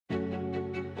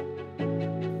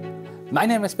My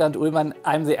name is Bernd Ullmann,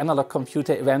 I'm the analog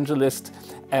computer evangelist,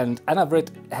 and anabrid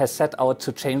has set out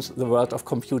to change the world of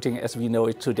computing as we know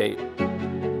it today.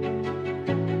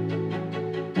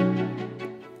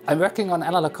 I'm working on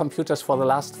analog computers for the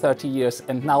last 30 years,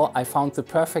 and now I found the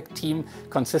perfect team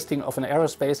consisting of an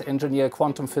aerospace engineer,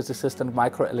 quantum physicist and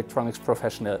microelectronics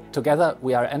professional. Together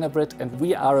we are anabrid, and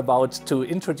we are about to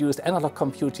introduce analog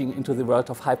computing into the world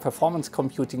of high-performance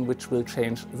computing, which will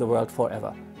change the world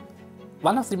forever.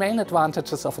 One of the main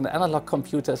advantages of an analog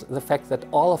computer is the fact that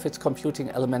all of its computing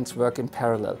elements work in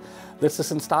parallel. This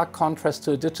is in stark contrast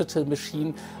to a digital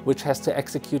machine which has to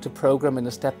execute a program in a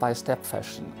step-by-step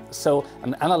fashion. So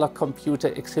an analog computer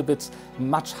exhibits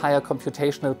much higher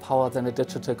computational power than a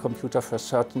digital computer for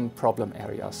certain problem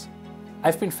areas.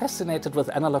 I've been fascinated with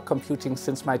analog computing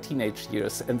since my teenage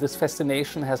years, and this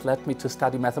fascination has led me to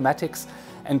study mathematics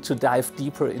and to dive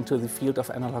deeper into the field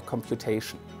of analog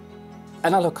computation.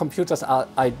 Analog computers are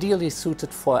ideally suited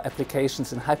for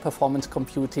applications in high-performance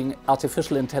computing,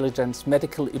 artificial intelligence,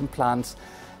 medical implants,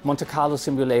 Monte Carlo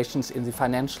simulations in the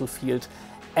financial field,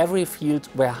 every field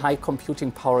where high computing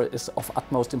power is of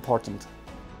utmost importance.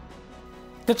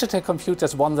 Digital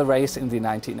computers won the race in the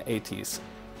 1980s,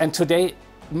 and today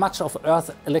much of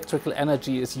Earth's electrical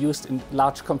energy is used in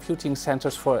large computing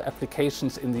centers for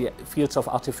applications in the fields of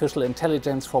artificial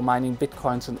intelligence, for mining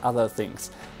bitcoins and other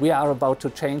things. We are about to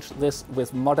change this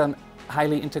with modern,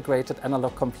 highly integrated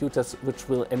analog computers, which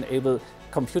will enable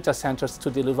computer centers to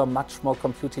deliver much more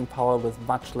computing power with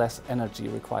much less energy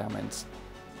requirements.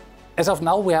 As of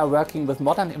now, we are working with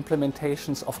modern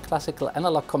implementations of classical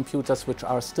analog computers which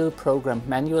are still programmed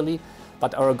manually,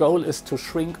 but our goal is to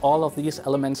shrink all of these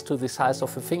elements to the size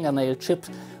of a fingernail chip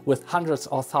with hundreds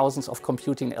or thousands of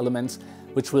computing elements,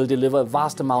 which will deliver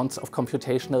vast amounts of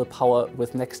computational power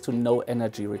with next to no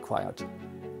energy required.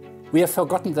 We have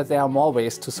forgotten that there are more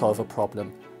ways to solve a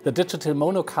problem. The digital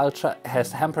monoculture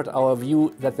has hampered our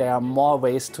view that there are more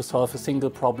ways to solve a single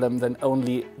problem than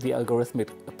only the algorithmic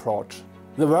approach.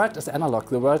 The world is analog,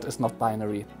 the world is not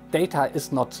binary. Data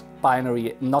is not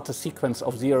binary, not a sequence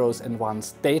of zeros and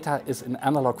ones. Data is in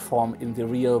analog form in the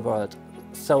real world.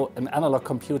 So an analog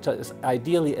computer is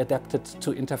ideally adapted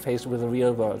to interface with the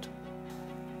real world.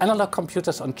 Analog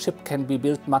computers on chip can be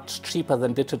built much cheaper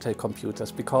than digital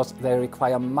computers because they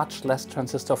require much less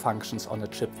transistor functions on a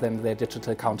chip than their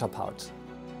digital counterparts.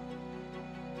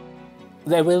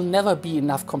 There will never be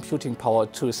enough computing power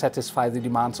to satisfy the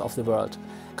demands of the world.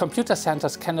 Computer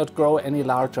centers cannot grow any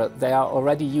larger. They are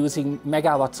already using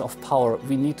megawatts of power.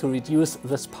 We need to reduce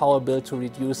this power bill to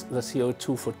reduce the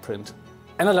CO2 footprint.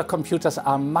 Analog computers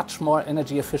are much more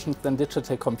energy efficient than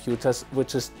digital computers,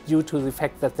 which is due to the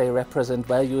fact that they represent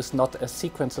values not as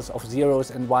sequences of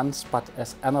zeros and ones, but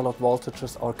as analog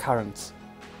voltages or currents.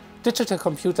 Digital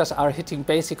computers are hitting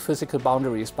basic physical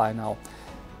boundaries by now.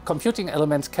 Computing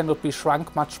elements cannot be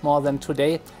shrunk much more than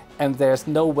today, and there's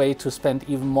no way to spend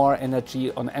even more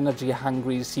energy on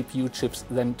energy-hungry CPU chips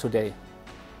than today.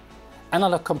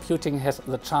 Analog computing has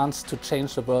the chance to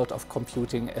change the world of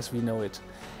computing as we know it.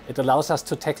 It allows us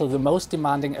to tackle the most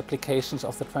demanding applications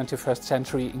of the 21st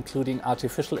century, including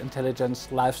artificial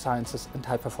intelligence, life sciences and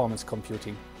high-performance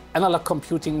computing. Analog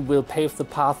computing will pave the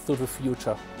path to the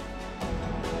future.